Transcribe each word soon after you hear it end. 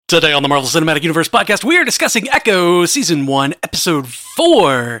Today on the Marvel Cinematic Universe podcast, we are discussing Echo Season 1, Episode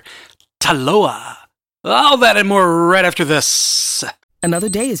 4, Taloa. All that and more right after this. Another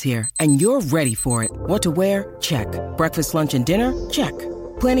day is here, and you're ready for it. What to wear? Check. Breakfast, lunch, and dinner? Check.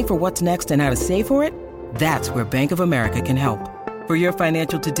 Planning for what's next and how to save for it? That's where Bank of America can help. For your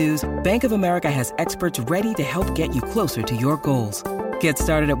financial to-dos, Bank of America has experts ready to help get you closer to your goals. Get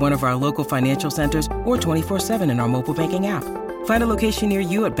started at one of our local financial centers or 24/7 in our mobile banking app. Find a location near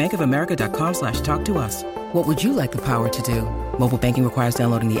you at bankofamerica.com/talktous. What would you like the power to do? Mobile banking requires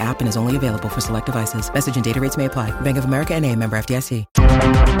downloading the app and is only available for select devices. Message and data rates may apply. Bank of America N.A., member FDIC.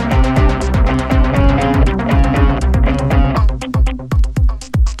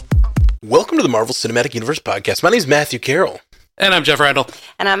 Welcome to the Marvel Cinematic Universe podcast. My name is Matthew Carroll. And I'm Jeff Randall.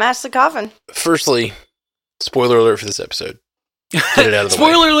 And I'm Ashley Coffin. Firstly, spoiler alert for this episode. Get it out of the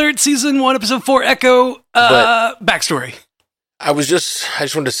Spoiler way. alert, Season 1, Episode 4, Echo, backstory. I just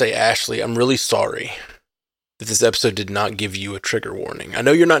wanted to say, Ashley, I'm really sorry that this episode did not give you a trigger warning. I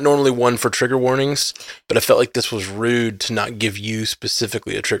know you're not normally one for trigger warnings, but I felt like this was rude to not give you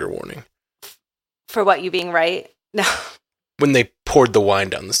specifically a trigger warning. For what, you being right? No. When they poured the wine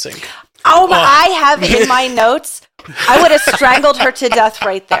down the sink. Oh, my, I have in my notes, I would have strangled her to death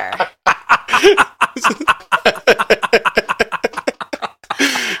right there.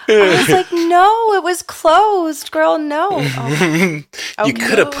 I was like, no, it was closed, girl, no. Oh. You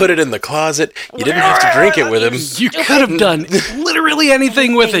could have put it in the closet. You didn't have to drink it with him. You could have done literally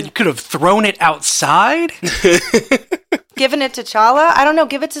anything with it. You could have thrown it outside. Given it to Chala? I don't know,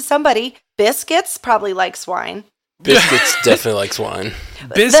 give it to somebody. Biscuits probably likes wine. Biscuits definitely likes wine.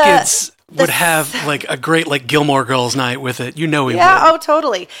 Biscuits would have like a great like Gilmore Girls night with it. You know he would. Oh,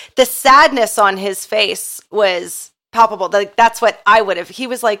 totally. The sadness on his face was palpable. Like, that's what I would have. He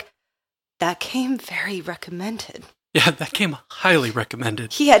was like, that came very recommended. Yeah, that came highly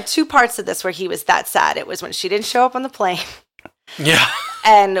recommended. He had two parts of this where he was that sad. It was when she didn't show up on the plane. Yeah.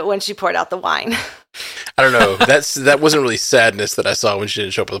 And when she poured out the wine. I don't know. That wasn't really sadness that I saw when she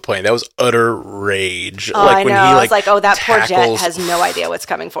didn't show up on the plane. That was utter rage. Oh, I know. I was like, oh, that poor Jet tackles... has no idea what's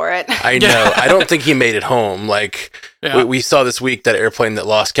coming for it. I know. I don't think he made it home. Like, we saw this week that airplane that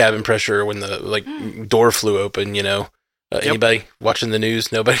lost cabin pressure when the door flew open, you know. Anybody watching the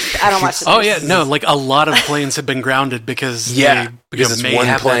news? Nobody? I don't watch the news. Oh, yeah. No, like a lot of planes have been grounded because because it's may one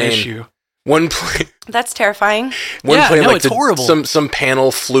have plane. that issue. One plane. That's terrifying. One plane, it's horrible. Some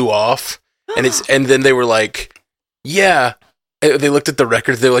panel flew off. And then they were like, yeah. They looked at the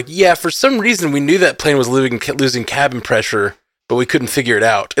record. They were like, yeah. For some reason, we knew that plane was losing cabin pressure, but we couldn't figure it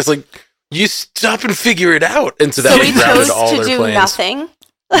out. It's like, you stop and figure it out. And so that we grounded chose all to their do planes. nothing.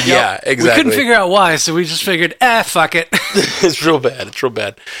 Yeah, exactly. We couldn't figure out why, so we just figured, fuck it. It's real bad. It's real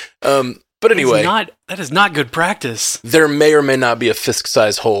bad. But anyway, that is not good practice. There may or may not be a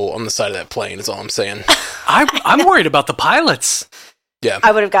fist-sized hole on the side of that plane. Is all I'm saying. I'm worried about the pilots. Yeah,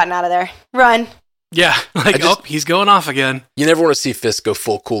 I would have gotten out of there. Run. Yeah, he's going off again. You never want to see Fisk go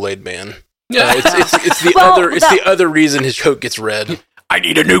full Kool-Aid Man. Yeah, it's the other reason his coat gets red. I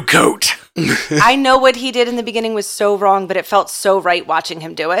need a new coat. I know what he did in the beginning was so wrong, but it felt so right watching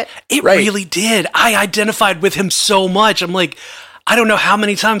him do it. It really did. I identified with him so much. I'm like, I don't know how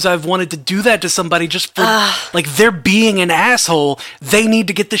many times I've wanted to do that to somebody just for, like, they're being an asshole. They need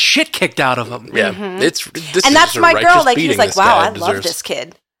to get the shit kicked out of them. Yeah. Mm-hmm. And that's my girl. Like, he's like, wow, I love this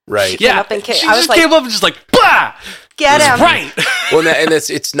kid. Right. She came up and she I was just came up and just like, bah! Get him. Right. Well, and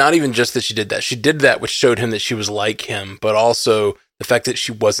it's not even just that she did that. She did that, which showed him that she was like him, but also the fact that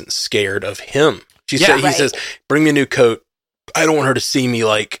she wasn't scared of him. He says, bring me a new coat. I don't want her to see me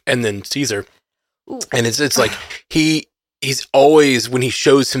like, and then sees her. Ooh. And it's like, he's always, when he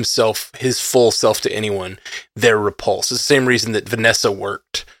shows himself, his full self to anyone, they're repulsed. It's the same reason that Vanessa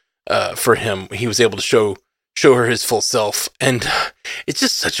worked for him. He was able to show her his full self. And it's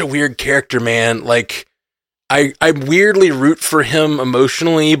just such a weird character, man. Like, I weirdly root for him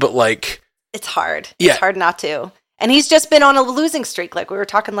emotionally, but like... It's hard. Yeah. It's hard not to. And he's just been on a losing streak, like we were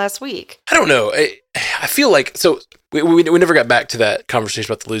talking last week. I don't know. I feel like... So, we never got back to that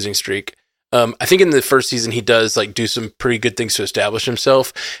conversation about the losing streak. I think in the first season, he does like do some pretty good things to establish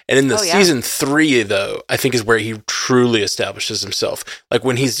himself. And in the season 3, though, I think is where he truly establishes himself. Like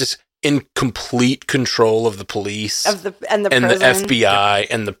when he's just in complete control of the police and the FBI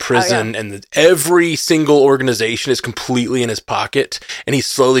and the prison and every single organization is completely in his pocket. And he's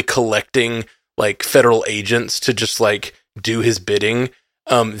slowly collecting like federal agents to just like do his bidding.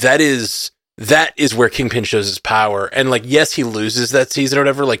 That is where Kingpin shows his power. And like, yes, he loses that season or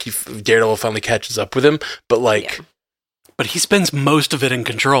whatever. Like Daredevil finally catches up with him, but like, but he spends most of it in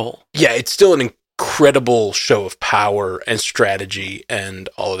control. Yeah. It's still an incredible show of power and strategy and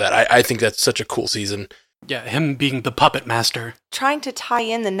all of that. I think that's such a cool season. Yeah, him being the puppet master. Trying to tie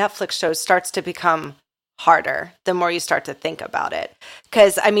in the Netflix shows starts to become harder the more you start to think about it.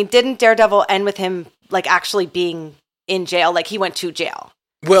 Because, I mean, didn't Daredevil end with him, like, actually being in jail? Like, he went to jail.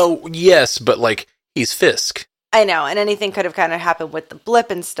 Well, yes, but, like, he's Fisk. I know, and anything could have kind of happened with the blip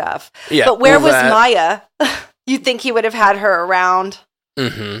and stuff. Yeah, but where was Maya? You'd think he would have had her around.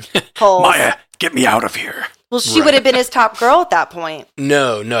 Mm-hmm. Maya, get me out of here. Well, she would have been his top girl at that point.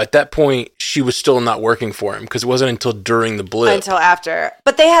 No, at that point, she was still not working for him, because it wasn't until during the blip. Until after.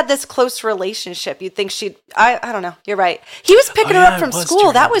 But they had this close relationship. You'd think she'd... I don't know. You're right. He was picking her up from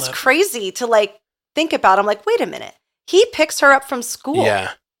school. That was crazy to, like, think about. I'm like, wait a minute. He picks her up from school.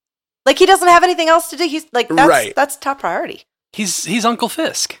 Yeah. Like, he doesn't have anything else to do. He's like, that's top priority. He's Uncle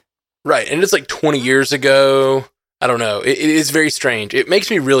Fisk. Right. And it's like 20 years ago. I don't know. It is very strange. It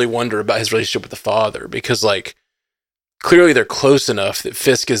makes me really wonder about his relationship with the father, because, like, clearly they're close enough that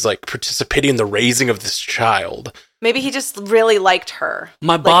Fisk is, like, participating in the raising of this child. Maybe he just really liked her.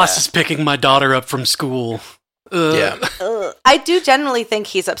 My boss is picking my daughter up from school. Yeah. I do generally think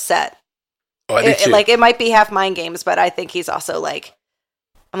he's upset. Oh, I do too. Like, it might be half mind games, but I think he's also like,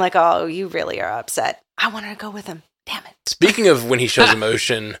 I'm like, oh, you really are upset. I want her to go with him. Damn it. Speaking of when he shows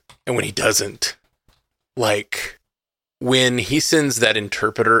emotion and when he doesn't, like, when he sends that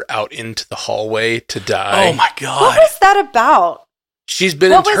interpreter out into the hallway to die. Oh my God. What was that about? She's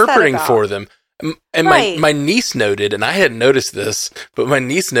been interpreting for them. And my niece noted, and I hadn't noticed this, but my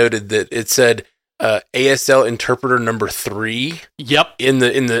niece noted that it said ASL interpreter number 3. Yep. On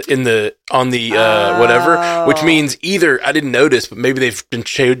the whatever, which means either I didn't notice, but maybe they've been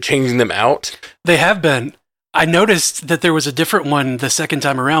changing them out. They have been. I noticed that there was a different one the second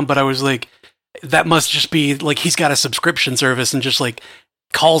time around, but I was like, that must just be like he's got a subscription service and just like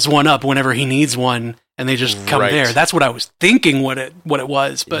calls one up whenever he needs one, and they just come there. That's what I was thinking what it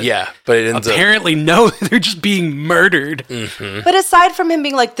was, but yeah, but it ends apparently no, they're just being murdered. Mm-hmm. But aside from him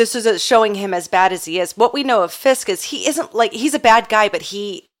being like, this is showing him as bad as he is, what we know of Fisk is he isn't like, he's a bad guy, but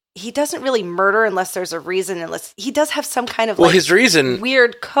he doesn't really murder unless there's a reason, unless he does have some kind of his reason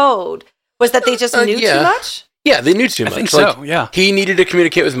weird code was that they just knew too much. Yeah, they knew too much. I think so. Yeah, he needed to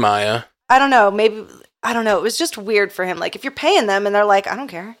communicate with Maya. I don't know. Maybe, I don't know. It was just weird for him. Like, if you're paying them and they're like, I don't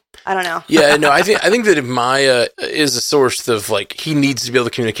care. I don't know. Yeah, no, I think that if Maya is a source of, like, he needs to be able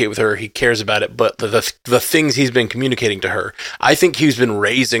to communicate with her, he cares about it, but the things he's been communicating to her, I think he's been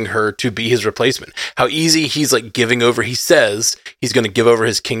raising her to be his replacement. How easy he's, like, giving over, he says he's going to give over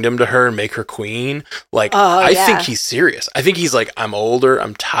his kingdom to her and make her queen. Like, I think he's serious. I think he's like, I'm older,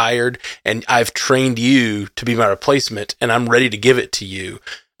 I'm tired, and I've trained you to be my replacement, and I'm ready to give it to you.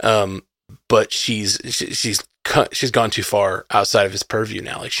 But she's gone too far outside of his purview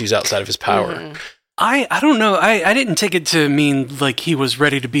now. Like, she's outside of his power. Mm-hmm. I don't know. I didn't take it to mean like he was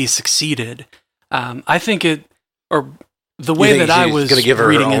ready to be succeeded. I think it, or the way that I was gonna give her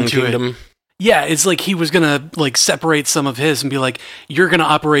reading her own into kingdom? it. Yeah, it's like he was gonna like separate some of his and be like, you're gonna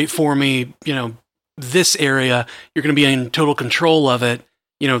operate for me, this area. You're gonna be in total control of it.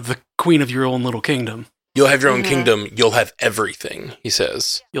 The queen of your own little kingdom. You'll have your own kingdom. You'll have everything, he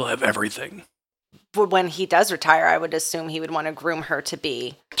says. You'll have everything. When he does retire, I would assume he would want to groom her to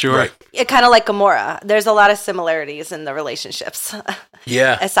be. Sure. Right. Kind of like Gamora. There's a lot of similarities in the relationships.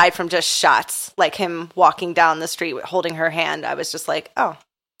 Yeah. Aside from just shots, like him walking down the street holding her hand, I was just like, oh,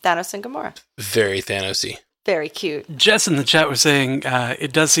 Thanos and Gamora. Very Thanos-y. Very cute. Jess in the chat was saying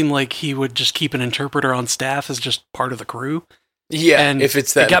it does seem like he would just keep an interpreter on staff as just part of the crew. Yeah, and if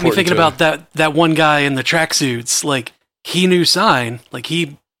it's that, it got me thinking about that one guy in the tracksuits. Like, he knew Sign. Like,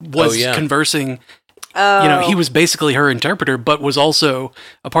 he was conversing. He was basically her interpreter, but was also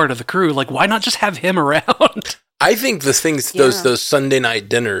a part of the crew. Like, why not just have him around? I think the things, those Sunday night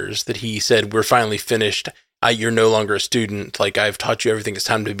dinners that he said, we're finally finished. You're no longer a student. Like, I've taught you everything. It's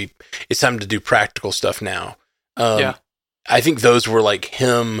time to do practical stuff now. I think those were like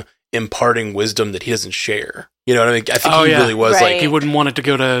him imparting wisdom that he doesn't share. You know what I mean? I think he really was like... He wouldn't want it to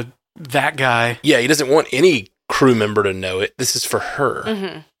go to that guy. Yeah, he doesn't want any crew member to know it. This is for her.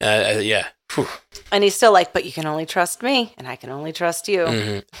 Mm-hmm. Yeah. Whew. And he's still like, but you can only trust me, and I can only trust you.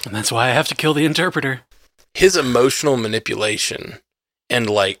 Mm-hmm. And that's why I have to kill the interpreter. His emotional manipulation and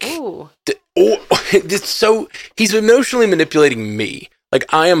like... it's so... He's emotionally manipulating me. Like,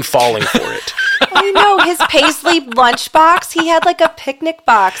 I am falling for it. I know, his Paisley lunchbox, he had like a picnic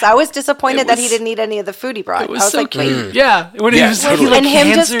box. I was disappointed that he didn't eat any of the food he brought. It was I was so like, cute. Yeah. When he was, totally. And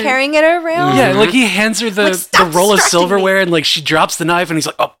him just carrying it around. Yeah, like he hands her the roll of silverware and like she drops the knife and he's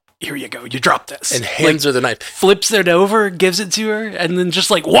like, oh, here you go, you drop this. And hands her the knife. Flips it over, gives it to her, and then just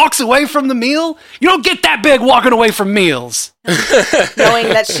like walks away from the meal. You don't get that big walking away from meals. Knowing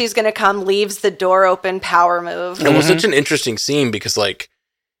that she's going to come, leaves the door open, power move. And it was such an interesting scene because like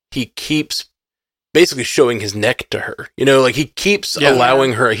he keeps basically showing his neck to her. You know, like he keeps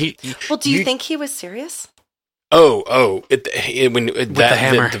allowing her. Well, do you think he was serious? The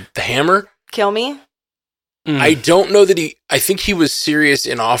hammer. The hammer? Kill me? I don't know that I think he was serious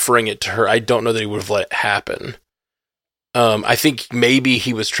in offering it to her. I don't know that he would have let it happen. I think maybe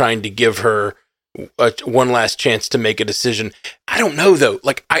he was trying to give her one last chance to make a decision. I don't know though.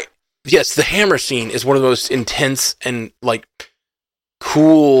 Like yes, the hammer scene is one of the most intense and like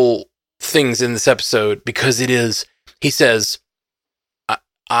cool things in this episode because it is, he says,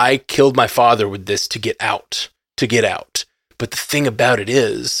 I killed my father with this to get out. But the thing about it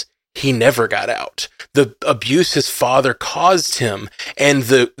is, he never got out. The abuse his father caused him and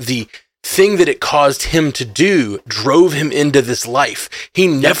the thing that it caused him to do drove him into this life. He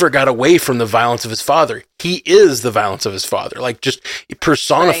never got away from the violence of his father. He is the violence of his father, like just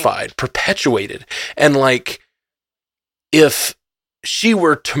personified, perpetuated. And like, if she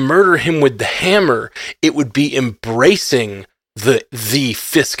were to murder him with the hammer, it would be embracing the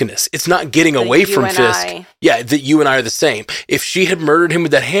Fiskness. It's not getting away from Fisk. Yeah, that you and I are the same. If she had murdered him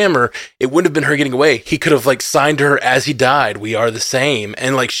with that hammer, it wouldn't have been her getting away. He could have like signed to her as he died, we are the same,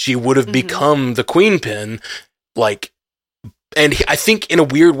 and like she would have become the queen pin. Like, and I think in a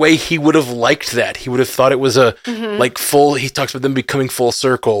weird way he would have liked that. He would have thought it was a like full. He talks about them becoming full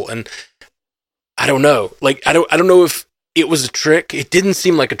circle, and I don't know. Like I don't know if it was a trick. It didn't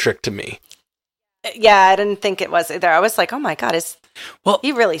seem like a trick to me. Yeah, I didn't think it was either. I was like, oh my God, is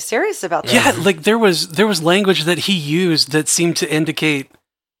he really serious about this? Yeah, like there was language that he used that seemed to indicate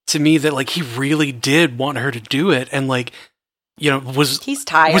to me that like he really did want her to do it, and like, you know, he's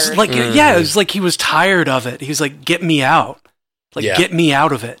tired. Was like it was like he was tired of it. He was like, get me out. Like get me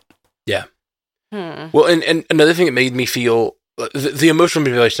out of it. Yeah. Well, and another thing that made me feel the emotional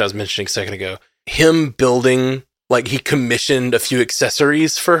manipulation I was mentioning a second ago, him building, like he commissioned a few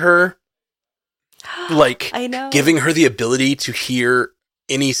accessories for her. Like giving her the ability to hear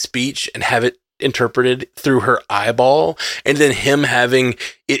any speech and have it interpreted through her eyeball, and then him having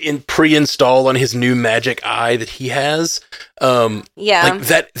it pre-installed on his new magic eye that he has. Like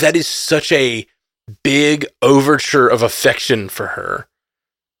that is such a big overture of affection for her.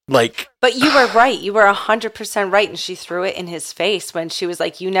 Like, but you were right. You were 100% right, and she threw it in his face when she was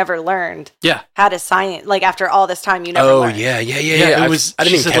like, "You never learned, how to sign it. Like after all this time, you never learned." Yeah. I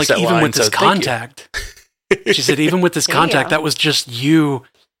didn't even catch that line. Even with this contact, she said, even with this contact, that was just you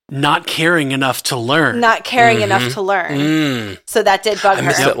not caring enough to learn. Not caring enough to learn. So that did bug her. I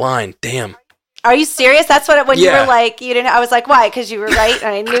missed that line. Damn. Are you serious? That's what when you were like, you didn't. I was like, why? Because you were right,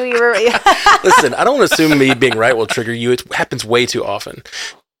 and I knew you were right. Listen, I don't assume me being right will trigger you. It happens way too often.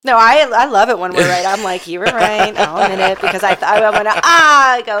 No, I love it when we're right. I'm like, you were right. I'll admit it because I'm going to,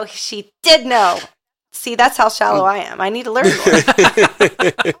 I go, she did know. See, that's how shallow I am. I need to learn more.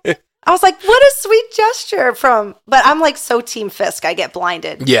 I was like, what a sweet gesture but I'm like so Team Fisk. I get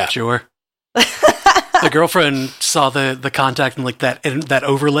blinded. Yeah. Sure. The girlfriend saw the contact and like that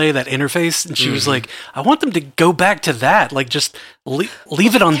overlay, that interface, and she was like, I want them to go back to that. Like just leave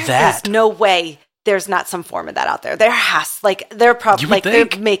it on that. There's no way there's not some form of that out there. There has, they're probably like they're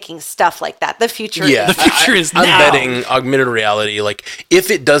making stuff like that. The future, the future is now. I'm betting augmented reality. Like,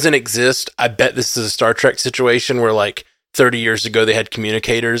 if it doesn't exist, I bet this is a Star Trek situation where like 30 years ago they had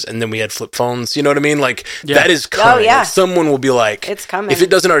communicators and then we had flip phones. You know what I mean? Like that is coming. Oh, yeah. Like, someone will be like, it's coming. If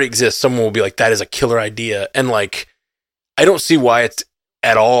it doesn't already exist, someone will be like, that is a killer idea. And like, I don't see why it's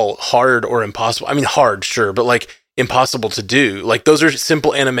at all hard or impossible. I mean, hard, sure, but like, impossible to do. Like those are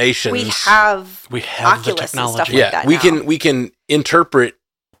simple animations. We have Oculus the technology. And stuff like that we can interpret.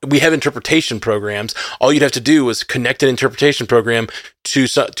 We have interpretation programs. All you'd have to do is connect an interpretation program to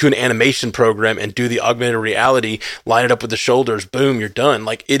an animation program and do the augmented reality, line it up with the shoulders, boom, you're done.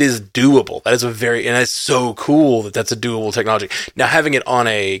 Like it is doable. That is and it's so cool that that's a doable technology. Now having it on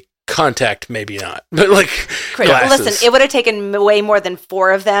a contact, maybe not, but like glasses. Listen, it would have taken way more than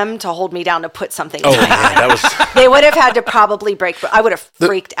 4 of them to hold me down to put something in my eye. That was. They would have had to probably break. I would have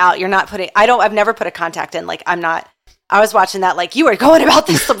freaked out. You're not putting. I've never put a contact in. Like I'm not. I was watching that like, you are going about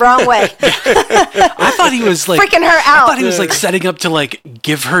this the wrong way. I thought he was like freaking her out. I thought he was like setting up to like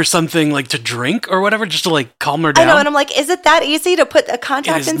give her something like to drink or whatever, just to like calm her down. I know, and I'm like, is it that easy to put a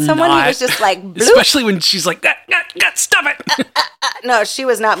contact in someone? He was just like, bloop. Especially when she's like, stop it. No, she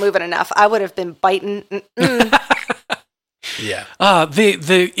was not moving enough. I would have been biting. Yeah.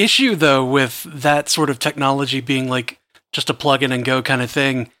 The issue though with that sort of technology being like just a plug in and go kind of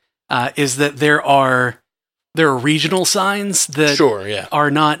thing is that there are regional signs that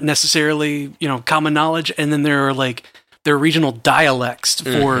are not necessarily, common knowledge. And then there are regional dialects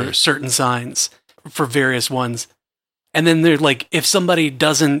for certain signs for various ones. And then they're like, if somebody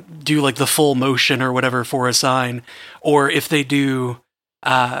doesn't do like the full motion or whatever for a sign, or if they do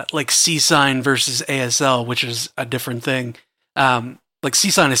like C sign versus ASL, which is a different thing. Like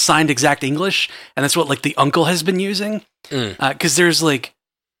C sign is signed exact English. And that's what like the uncle has been using. Cause there's like,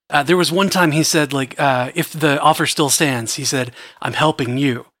 there was one time he said, like, if the offer still stands, he said, I'm helping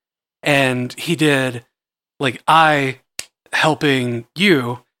you. And he did, like, I helping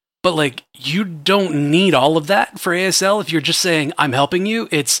you. But, like, you don't need all of that for ASL. If you're just saying, I'm helping you,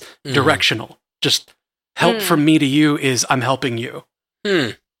 it's directional. Just help from me to you is I'm helping you.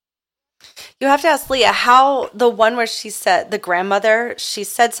 You have to ask Leah how the one where she said the grandmother, she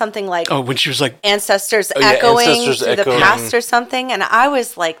said something like, when she was like ancestors echoing through the past or something, and I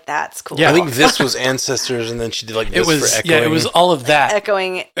was like, that's cool. Yeah, I think this was ancestors, and then she did like this for echoing. Yeah, it was all of that.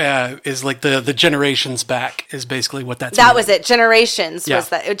 Echoing is like the generations back is basically what that's. That meaning. Was it. Generations was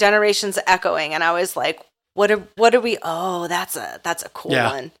that generations echoing, and I was like, what are we? Oh, that's a cool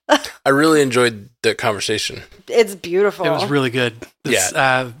one. I really enjoyed the conversation. It's beautiful. It was really good.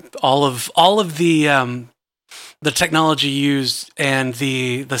 All of the technology used and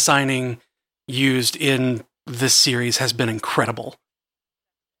the signing used in this series has been incredible.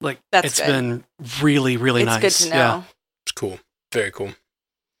 Like it's been really, really nice. It's good to know. Yeah. It's cool. Very cool.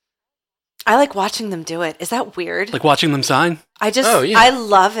 I like watching them do it. Is that weird? Like watching them sign? I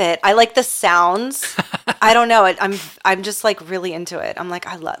love it. I like the sounds. I don't know. I'm just like really into it. I'm like,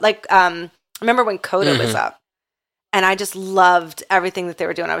 I remember when Coda was up and I just loved everything that they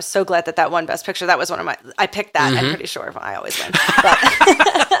were doing. I was so glad that won Best Picture. That was one of I picked that. I'm pretty sure I always win.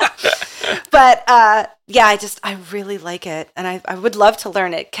 But I really like it. And I would love to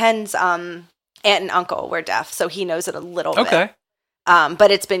learn it. Ken's aunt and uncle were deaf, so he knows it a little bit. Okay.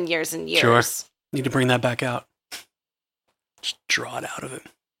 But it's been years and years. Sure. Need to bring that back out. Just draw it out of it.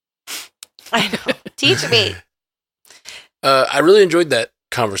 I know. Teach me. I really enjoyed that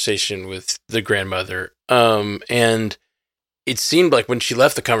conversation with the grandmother. And it seemed like when she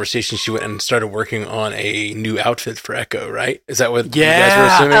left the conversation, she went and started working on a new outfit for Echo, right? Is that what you guys were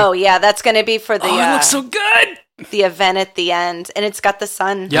assuming? Oh, yeah. That's going to be for the... it looks so good! The event at the end. And it's got the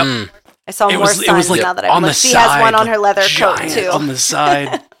sun. Yep. I saw more suns now that I'm She has one on her leather coat, too. On the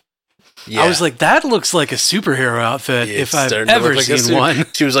side. Yeah. I was like, that looks like a superhero outfit if I've ever seen one.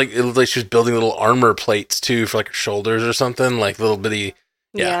 She was like, it looked like she was building little armor plates too for like her shoulders or something, like little bitty.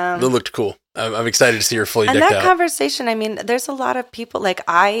 Yeah. It looked cool. I'm excited to see her fully decked out. And that conversation, I mean, there's a lot of people like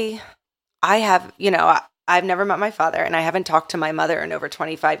I have, I've never met my father and I haven't talked to my mother in over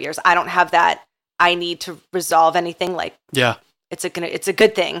 25 years. I don't have that. I need to resolve anything. Like, it's a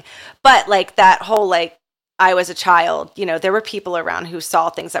good thing. But like that whole like, I was a child, there were people around who saw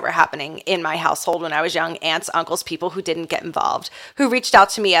things that were happening in my household when I was young, aunts, uncles, people who didn't get involved, who reached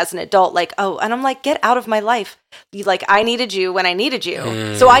out to me as an adult, like, and I'm like, get out of my life. I needed you when I needed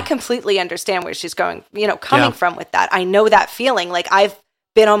you. So I completely understand where she's going, coming from with that. I know that feeling. Like I've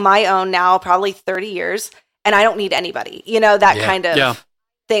been on my own now probably 30 years and I don't need anybody, that kind of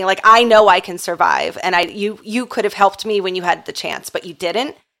thing. Like I know I can survive and you could have helped me when you had the chance, but you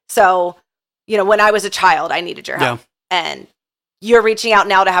didn't. So when I was a child, I needed your help, and you're reaching out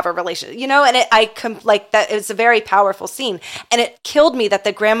now to have a relationship, and that. It's a very powerful scene, and it killed me that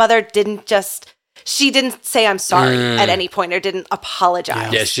the grandmother didn't say I'm sorry at any point or didn't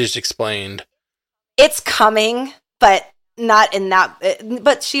apologize. Yeah, she just explained. It's coming, but not in that.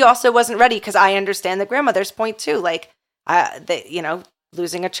 But she also wasn't ready because I understand the grandmother's point too. Like,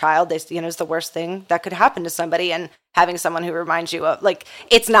 losing a child, is the worst thing that could happen to somebody, and having someone who reminds you of, like,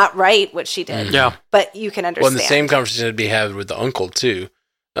 it's not right what she did. Yeah. But you can understand. Well, and the same conversation would be had with the uncle, too.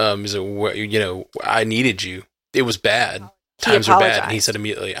 I needed you. It was bad. Times were bad. And he said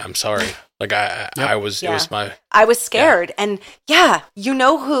immediately, I'm sorry. Like, it was my... I was scared. And, you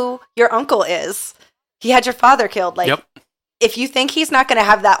know who your uncle is. He had your father killed. Like, if you think he's not going to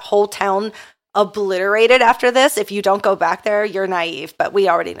have that whole town obliterated after this, if you don't go back there, you're naive. But we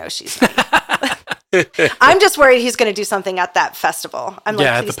already know she's naive. I'm just worried he's going to do something at that festival. I'm like,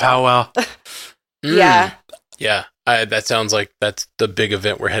 at the powwow. Yeah. That sounds like that's the big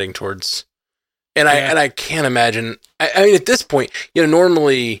event we're heading towards. And I can't imagine. I mean, at this point,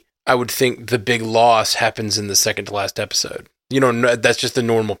 normally I would think the big loss happens in the second to last episode. That's just the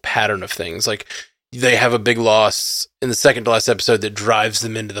normal pattern of things. Like they have a big loss in the second to last episode that drives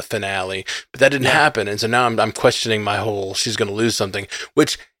them into the finale, but that didn't happen. And so now I'm questioning my whole she's going to lose something,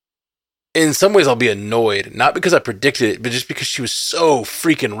 which in some ways I'll be annoyed, not because I predicted it, but just because she was so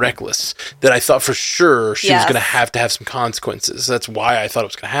freaking reckless that I thought for sure she was going to have some consequences. That's why I thought it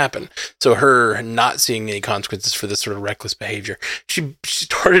was going to happen. So her not seeing any consequences for this sort of reckless behavior. She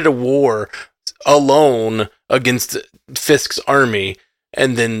started a war alone against Fisk's army,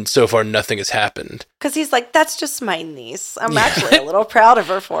 and then so far nothing has happened. Because he's like, that's just my niece. I'm actually a little proud of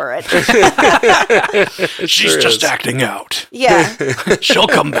her for it. She's just acting out. Yeah. She'll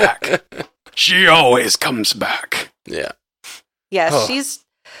come back. She always comes back. Yeah. Yeah,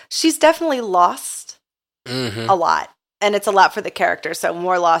 she's definitely lost a lot. And it's a lot for the character, so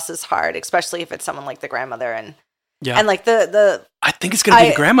more loss is hard, especially if it's someone like the grandmother. And like the I think it's going to be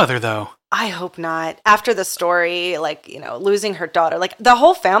the grandmother, though. I hope not. After the story, like, losing her daughter, like the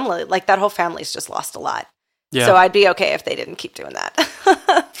whole family, like that whole family's just lost a lot. Yeah. So I'd be okay if they didn't keep doing that.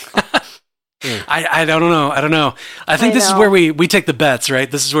 I don't know. I think this is where we take the bets,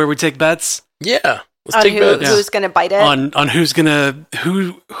 right? This is where we take bets. Yeah. Let's take bets. Who's going to bite it? On who's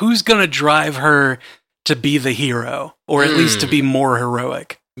gonna drive her to be the hero, or at least to be more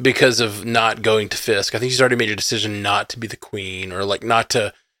heroic. Because of not going to Fisk. I think she's already made a decision not to be the queen, or like not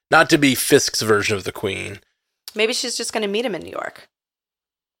to be Fisk's version of the queen. Maybe she's just going to meet him in New York.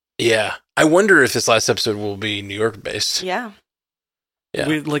 Yeah. I wonder if this last episode will be New York based. Yeah.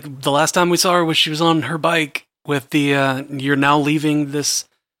 Yeah. Like the last time we saw her was she was on her bike with the "You're now leaving this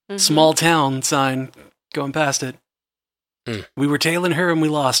small town" sign going past it. We were tailing her and we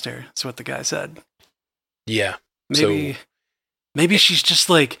lost her. That's what the guy said. Yeah. Maybe she's just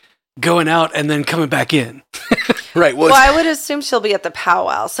like going out and then coming back in. Right. Well, I would assume she'll be at the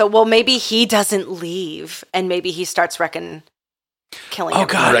powwow. So, maybe he doesn't leave, and maybe he starts killing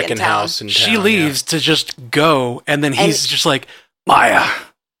everybody in town. House in town. She leaves to just go, and then he's just like, Maya,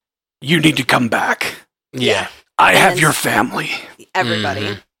 you need to come back. Yeah. I have your family.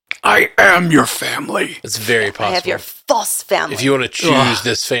 Everybody. I am your family. It's very possible. I have your false family. If you want to choose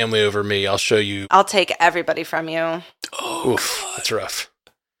this family over me, I'll show you. I'll take everybody from you. Oh, oof, that's rough.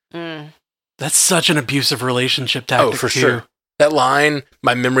 That's such an abusive relationship tactic. Oh, for sure. That line,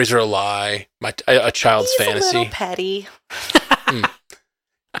 "My memories are a lie," a child's fantasy. A little petty.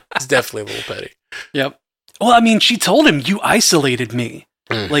 It's definitely a little petty. Yep. Well, I mean, she told him, "You isolated me."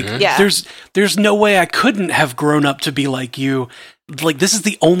 Like, there's no way I couldn't have grown up to be like you. Like, this is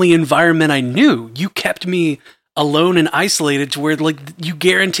the only environment I knew. You kept me alone and isolated to where, like, you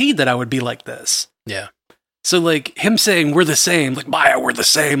guaranteed that I would be like this. Yeah. So, like, him saying, "We're the same," like, Maya, we're the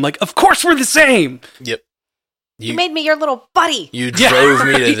same. Like, of course we're the same. Yep. You made me your little buddy. You drove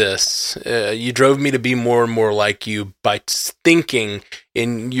me to this. You drove me to be more and more like you by thinking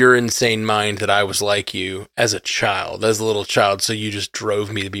in your insane mind that I was like you as a little child. So you just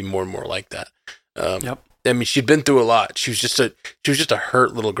drove me to be more and more like that. Yep. I mean, she'd been through a lot. She was just a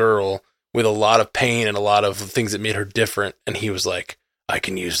hurt little girl with a lot of pain and a lot of things that made her different. And he was like, I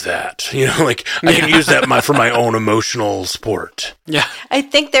can use that, I can use that for my own emotional support. Yeah. I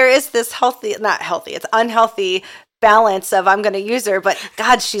think there is this it's unhealthy balance of I'm going to use her, but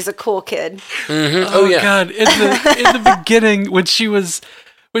God, she's a cool kid. Mm-hmm. Oh yeah. God. In the beginning when she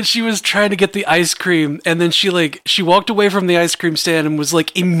was trying to get the ice cream and then she walked away from the ice cream stand and was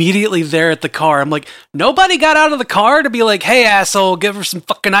like immediately there at the car. I'm like, nobody got out of the car to be like, hey asshole, give her some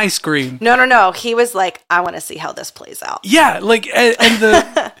fucking ice cream. No. He was like, I want to see how this plays out. Yeah. Like, and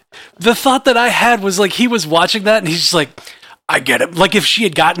the thought that I had was like, he was watching that and he's just like, I get it. Like if she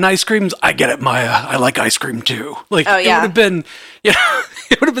had gotten ice creams, I get it, Maya. I like ice cream too. Like it would have been, it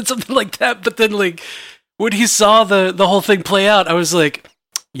would have been something like that. But then like when he saw the whole thing play out, I was like,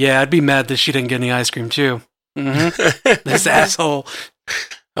 yeah, I'd be mad that she didn't get any ice cream too. Mm-hmm. This asshole.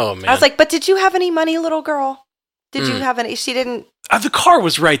 Oh man. I was like, but did you have any money, little girl? Did you have any? She didn't. The car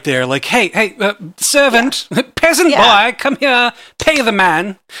was right there. Like, hey, servant, peasant boy, come here, pay the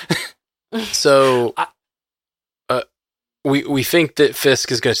man. So, we think that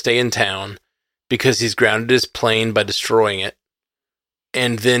Fisk is going to stay in town because he's grounded his plane by destroying it,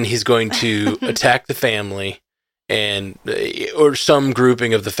 and then he's going to attack the family or some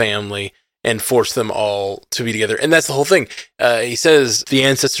grouping of the family and force them all to be together. And that's the whole thing. He says the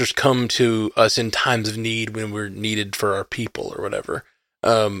ancestors come to us in times of need when we're needed for our people or whatever.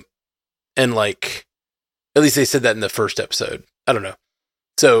 And like, at least they said that in the first episode. I don't know.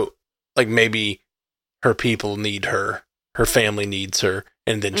 So like maybe her people need her family needs her,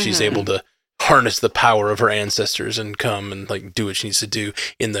 and then she's able to harness the power of her ancestors and come and like do what she needs to do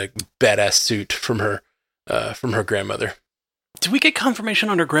in the badass suit from her grandmother. Did we get confirmation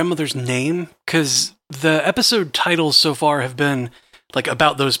on her grandmother's name? Because the episode titles so far have been like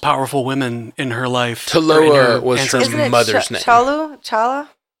about those powerful women in her life. Taloa was her mother's name. Chala?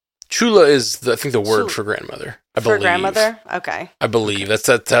 Chula is, I think, the word for grandmother. I believe. For grandmother? Okay. I believe. That's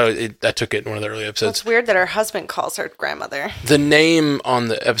how I took it in one of the early episodes. It's weird that her husband calls her grandmother. The name on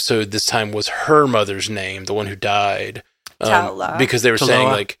the episode this time was her mother's name, the one who died. Because they were saying,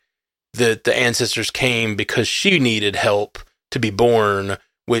 like, the ancestors came because she needed help to be born,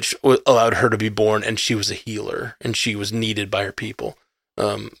 which allowed her to be born, and she was a healer, and she was needed by her people.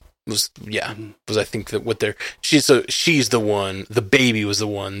 Was I think that what they're she's the one, the baby was the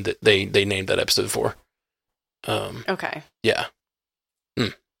one that they named that episode for. Okay. Yeah.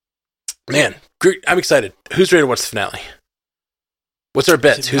 Man, great. I'm excited. Who's ready to watch the finale? What's our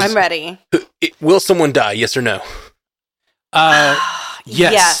bets? I'm ready. Will someone die? Yes or no?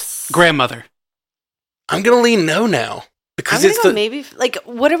 Yes. Grandmother. I'm gonna lean no now. Because I'm gonna go maybe, like,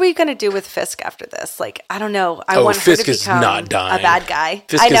 what are we going to do with Fisk after this? Like, I don't know. I want Fisk her to become not dying. a bad guy.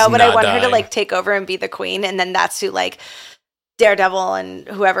 Fisk I know, but I want dying. her to, like, take over and be the queen, and then that's who, like, Daredevil and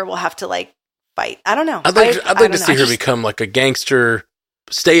whoever will have to, like, fight. I don't know. I'd like to see her become, like, a gangster,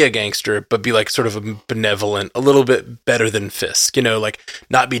 stay a gangster, but be, like, sort of a benevolent, a little bit better than Fisk, you know, like,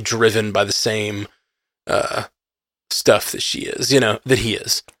 not be driven by the same stuff that she is, you know, that he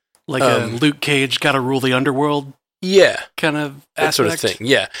is. Like a Luke Cage gotta rule the underworld. Yeah. Kind of aspect. That sort of thing.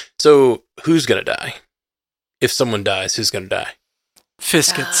 Yeah. So who's going to die? If someone dies, who's going to die?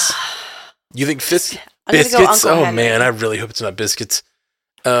 Fiskets. You think Biscuits? Go Oh man, I really hope it's not Biscuits.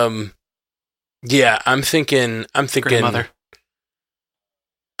 Yeah, I'm thinking Grandmother.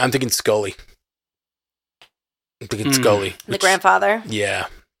 I'm thinking Scully. Scully. The grandfather? Yeah.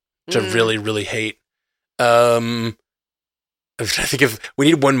 Which I really, really hate. I think if we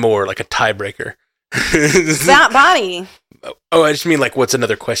need one more, like a tiebreaker. Not Bonnie. Oh, I just mean, like, what's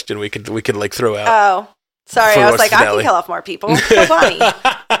another question we could like throw out? Oh, sorry. I was like, I can kill off more people. Kill Bonnie.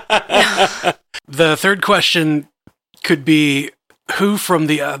 The third question could be who from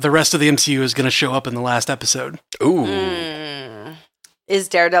the rest of the MCU is going to show up in the last episode. Ooh. Is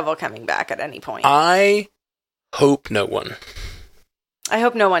Daredevil coming back at any point? I hope no one. I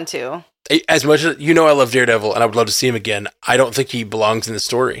hope no one too. As much as I love Daredevil and I would love to see him again, I don't think he belongs in the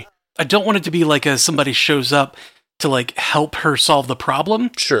story. I don't want it to be like somebody shows up to, like, help her solve the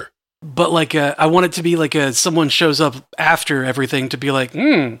problem. Sure. But, like, I want it to be like someone shows up after everything to be like,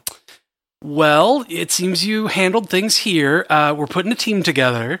 well, it seems you handled things here. We're putting a team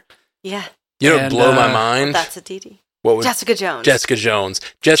together. Yeah. You know, blow my mind. That's a DD. What was Jessica Jones. Jessica Jones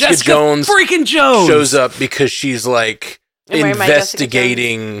freaking Jones shows up because she's, like,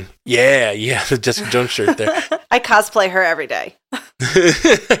 investigating. Yeah, the Jessica Jones shirt there. I cosplay her every day.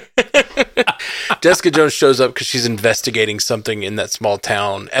 Jessica Jones shows up because she's investigating something in that small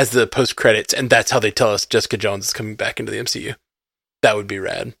town as the post credits, and that's how they tell us Jessica Jones is coming back into the MCU. That would be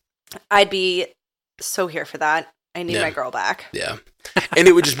rad. I'd be so here for that. I need my girl back. Yeah, and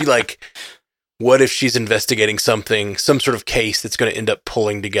it would just be like, what if she's investigating something, some sort of case that's going to end up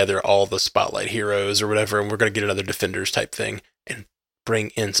pulling together all the Spotlight heroes or whatever, and we're going to get another Defenders type thing and bring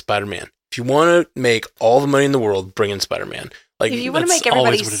in Spider-Man. If you want to make all the money in the world, bring in Spider-Man. Like, if you want to make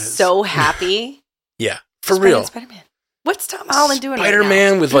everybody so happy, yeah, for real. Spider-Man. What's Tom Holland doing?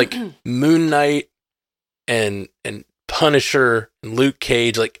 Spider-Man with, like, Moon Knight and Punisher and Luke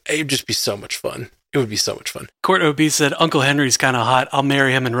Cage, like, it would just be so much fun. It would be so much fun. Court OB said, Uncle Henry's kind of hot. I'll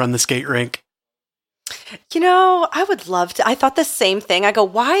marry him and run the skate rink. You know, I would love to. I thought the same thing. I go,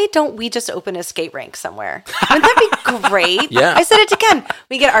 why don't we just open a skate rink somewhere? Wouldn't that be great? Yeah. I said it again.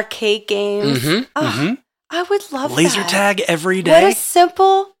 We get arcade games. I would love laser tag every day. What a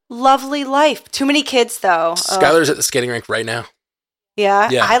simple, lovely life. Too many kids, though. Skylar's at the skating rink right now. Yeah,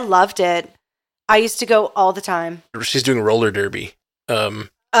 I loved it. I used to go all the time. She's doing roller derby.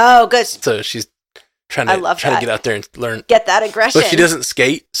 Oh, good. So she's trying to get out there and learn. Get that aggression. But she doesn't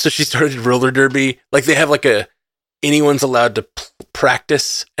skate, so she started roller derby. Like, they have, like, anyone's allowed to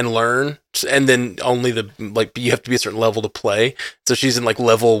practice and learn, and then only you have to be a certain level to play. So she's in, like,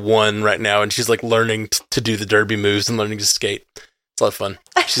 level 1 right now, and she's, like, learning to do the derby moves and learning to skate. It's a lot of fun.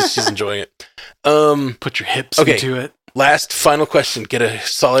 She's enjoying it. Put your hips into it. Last final question. Get a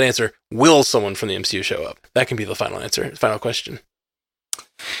solid answer. Will someone from the MCU show up? That can be the final answer. Final question.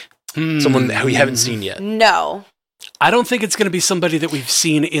 Someone who you haven't seen yet. No. I don't think it's going to be somebody that we've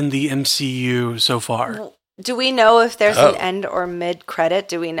seen in the MCU so far. Do we know if there's an end or mid credit?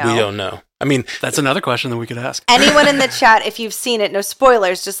 Do we know? We don't know. I mean, that's another question that we could ask. Anyone in the chat, if you've seen it, no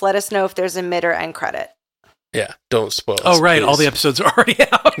spoilers, just let us know if there's a mid or end credit. Yeah, don't spoil us. Oh, right. Please. All the episodes are already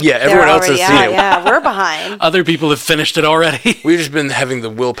out. Yeah, everyone else has seen it. Yeah, we're behind. Other people have finished it already. We've just been having the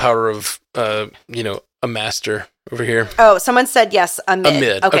willpower of, a master over here. Oh, someone said yes, a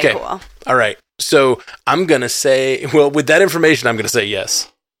mid. Okay, cool. All right. So I'm going to say, well, with that information, I'm going to say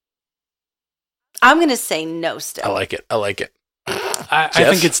yes. I'm going to say no still. I like it. I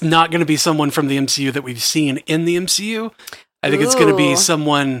think it's not going to be someone from the MCU that we've seen in the MCU. I think it's going to be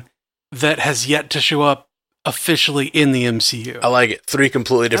someone that has yet to show up officially in the MCU. I like it. 3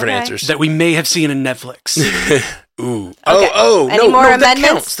 completely different answers. That we may have seen in Netflix. Ooh. Okay. Any more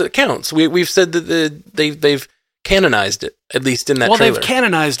amendments? That counts. We've said that they've canonized it, at least in that trailer. Well, they've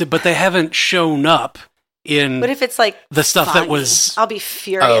canonized it, but they haven't shown up in What if it's like the stuff foggy? that was... I'll be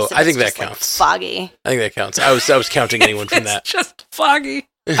furious if I think it's that just, counts. Like, foggy. I think that counts. I was counting anyone from that. It's just foggy.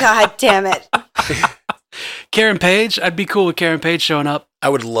 God damn it. Karen Page, I'd be cool with Karen Page showing up. I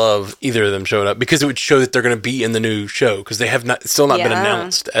would love either of them showing up because it would show that they're going to be in the new show because they have still not been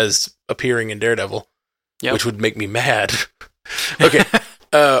announced as appearing in Daredevil, which would make me mad. Okay,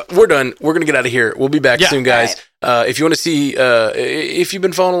 we're done. We're going to get out of here. We'll be back soon, guys. Right. If you want to see, if you've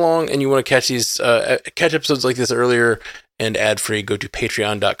been following along and you want to catch these, catch episodes like this earlier and ad-free, go to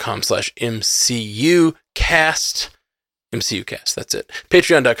patreon.com/MCUcast. MCUcast, that's it.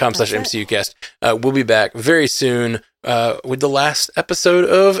 Patreon.com/MCUcast. We'll be back very soon with the last episode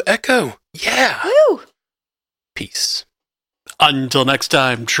of Echo. Yeah. Woo. Peace. Until next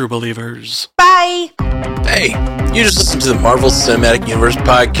time, true believers. Bye. Hey, you just listened to the Marvel Cinematic Universe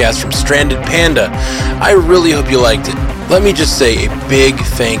podcast from Stranded Panda. I really hope you liked it. Let me just say a big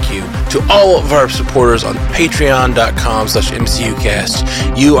thank you to all of our supporters on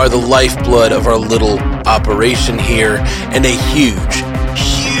patreon.com/MCUcast. You are the lifeblood of our little operation here, and a huge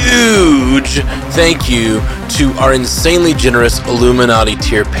thank you to our insanely generous Illuminati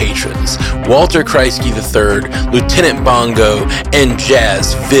tier patrons, Walter Kreisky III, Lieutenant Bongo, and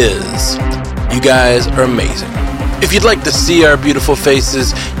Jazz Viz. You guys are amazing. If you'd like to see our beautiful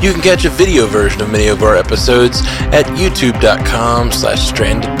faces, you can catch a video version of many of our episodes at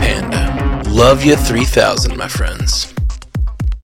youtube.com/strandedpanda. Love you 3000, my friends.